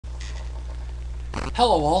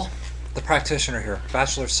Hello all, the practitioner here,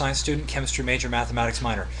 Bachelor of Science student, chemistry major, mathematics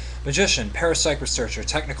minor, magician, parapsych researcher,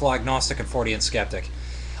 technical agnostic, and Fortean skeptic.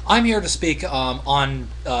 I'm here to speak against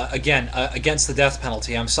the death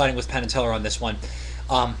penalty. I'm siding with Penn and Teller on this one,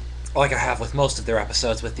 like I have with most of their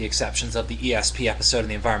episodes, with the exceptions of the ESP episode and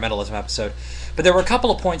the environmentalism episode. But there were a couple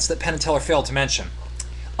of points that Penn and Teller failed to mention.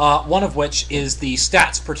 One of which is the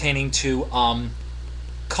stats pertaining to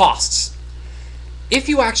costs. If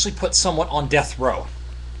you actually put someone on death row,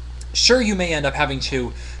 sure, you may end up having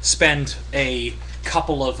to spend a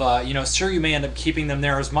couple of, sure, you may end up keeping them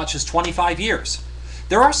there as much as 25 years.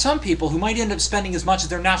 There are some people who might end up spending as much as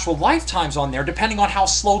their natural lifetimes on there, depending on how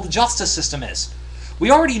slow the justice system is. We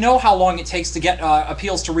already know how long it takes to get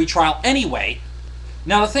appeals to retrial anyway.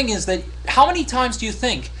 Now, the thing is that how many times do you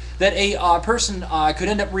think that a person could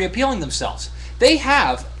end up reappealing themselves? They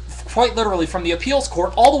have, quite literally, from the appeals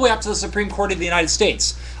court all the way up to the Supreme Court of the United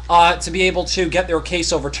States to be able to get their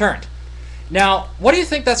case overturned. Now, what do you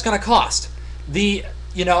think that's going to cost? You're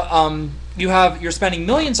spending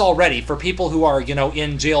millions already for people who are,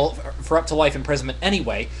 in jail for up to life imprisonment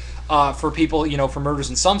anyway, for people, for murders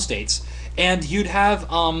in some states, and you'd have,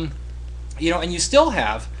 and you still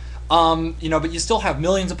have, but you still have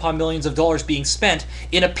millions upon millions of dollars being spent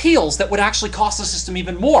in appeals that would actually cost the system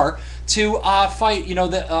even more to fight,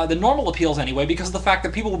 the normal appeals anyway, because of the fact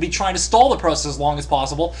that people will be trying to stall the process as long as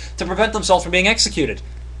possible to prevent themselves from being executed.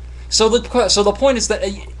 So the point is that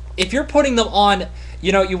if you're putting them on,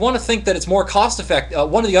 you want to think that it's more cost effective.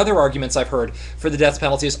 One of the other arguments I've heard for the death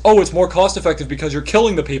penalty is, it's more cost effective because you're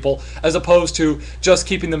killing the people as opposed to just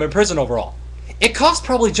keeping them in prison overall. It costs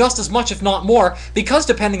probably just as much, if not more, because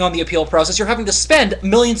depending on the appeal process, you're having to spend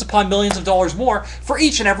millions upon millions of dollars more for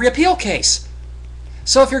each and every appeal case.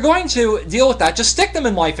 So if you're going to deal with that, just stick them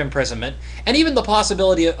in life imprisonment, and even the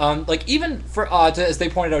possibility of, as they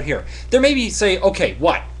pointed out here, there may be,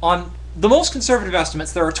 on the most conservative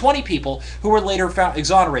estimates, there are 20 people who were later found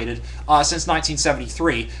exonerated since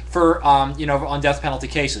 1973 for, on death penalty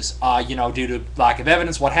cases, due to lack of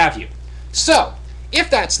evidence, what have you. So, if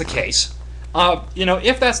that's the case,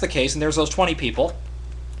 and there's those 20 people,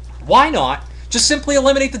 why not just simply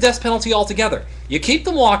eliminate the death penalty altogether? You keep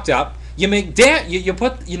them locked up. You make you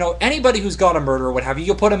put anybody who's got a murder or what have you.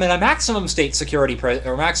 You put them in a maximum state security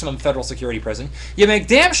or maximum federal security prison. You make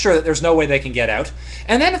damn sure that there's no way they can get out.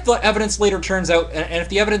 And then if the evidence later turns out, and if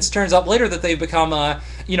the evidence turns out later that they've become after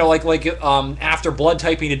blood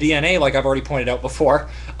typing to DNA, like I've already pointed out before,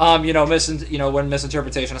 when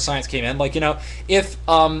misinterpretation of science came in, if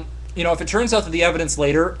it turns out that the evidence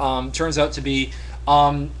later turns out to be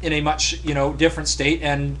in a much different state,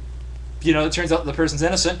 and it turns out the person's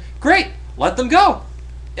innocent, great, let them go.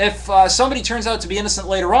 If somebody turns out to be innocent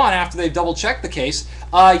later on after they've double-checked the case,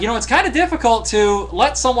 it's kind of difficult to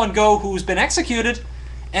let someone go who's been executed.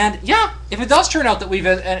 And yeah, if it does turn out that we've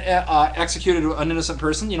executed an innocent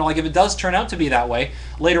person, if it does turn out to be that way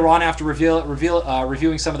later on after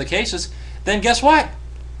reviewing some of the cases, then guess what?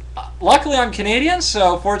 Luckily, I'm Canadian,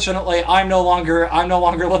 so fortunately, I'm no longer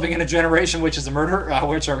living in a generation which are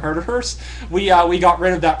murderers. We got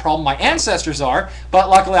rid of that problem. My ancestors are, but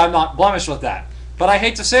luckily, I'm not blemished with that. But I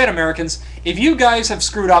hate to say it, Americans, if you guys have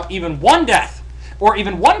screwed up even one death, or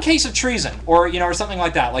even one case of treason, or something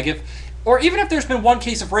like that, or even if there's been one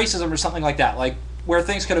case of racism or something like that, where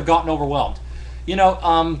things could have gotten overwhelmed,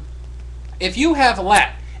 if you have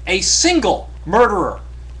let a single murderer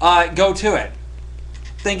go to it,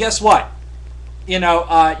 then guess what?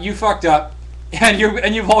 You fucked up,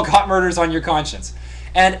 and you've all got murders on your conscience.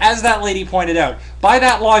 And as that lady pointed out, by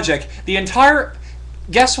that logic,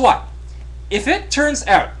 guess what? If it turns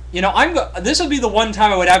out, this would be the one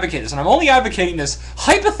time I would advocate this, and I'm only advocating this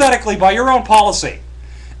hypothetically by your own policy.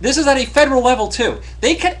 This is at a federal level too.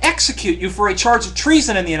 They can execute you for a charge of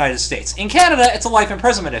treason in the United States. In Canada, it's a life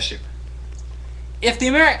imprisonment issue. If the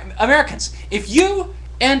Americans, if you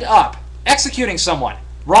end up executing someone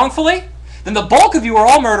wrongfully, then the bulk of you are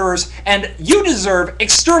all murderers, and you deserve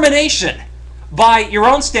extermination by your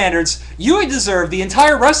own standards. You deserve the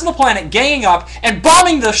entire rest of the planet ganging up and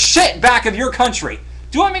bombing the shit back of your country.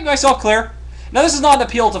 Do I make myself clear? Now, this is not an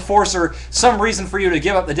appeal to force or some reason for you to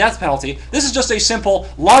give up the death penalty. This is just a simple,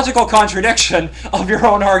 logical contradiction of your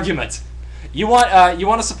own argument. You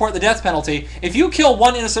want to support the death penalty. If you kill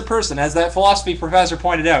one innocent person, as that philosophy professor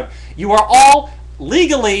pointed out, you are all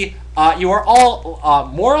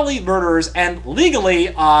morally murderers and legally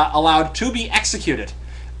allowed to be executed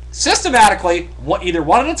systematically, either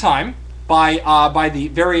one at a time by the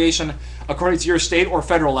variation according to your state or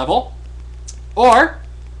federal level, or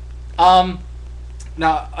now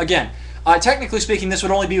again, Technically speaking, this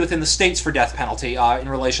would only be within the states for death penalty in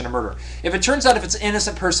relation to murder. If it turns out if it's an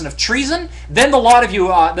innocent person of treason, then the lot of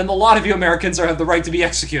you Americans have the right to be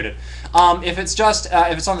executed. If it's just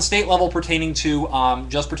if it's on the state level pertaining to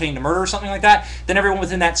murder or something like that, then everyone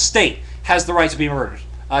within that state has the right to be murdered,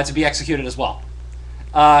 to be executed as well.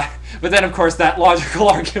 But then, of course, that logical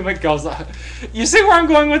argument goes on. You see where I'm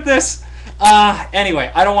going with this?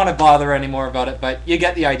 Anyway, I don't want to bother anymore about it, but you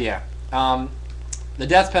get the idea. The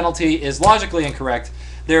death penalty is logically incorrect.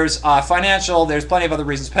 There's there's plenty of other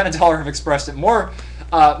reasons. Penn and Teller have expressed it more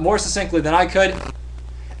succinctly than I could.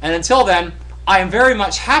 And until then, I am very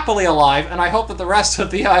much happily alive, and I hope that the rest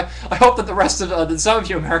of some of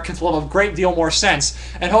you Americans will have a great deal more sense,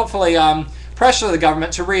 and hopefully pressure the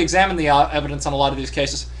government to re-examine the evidence on a lot of these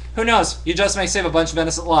cases. Who knows? You just may save a bunch of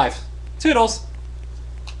innocent lives. Toodles!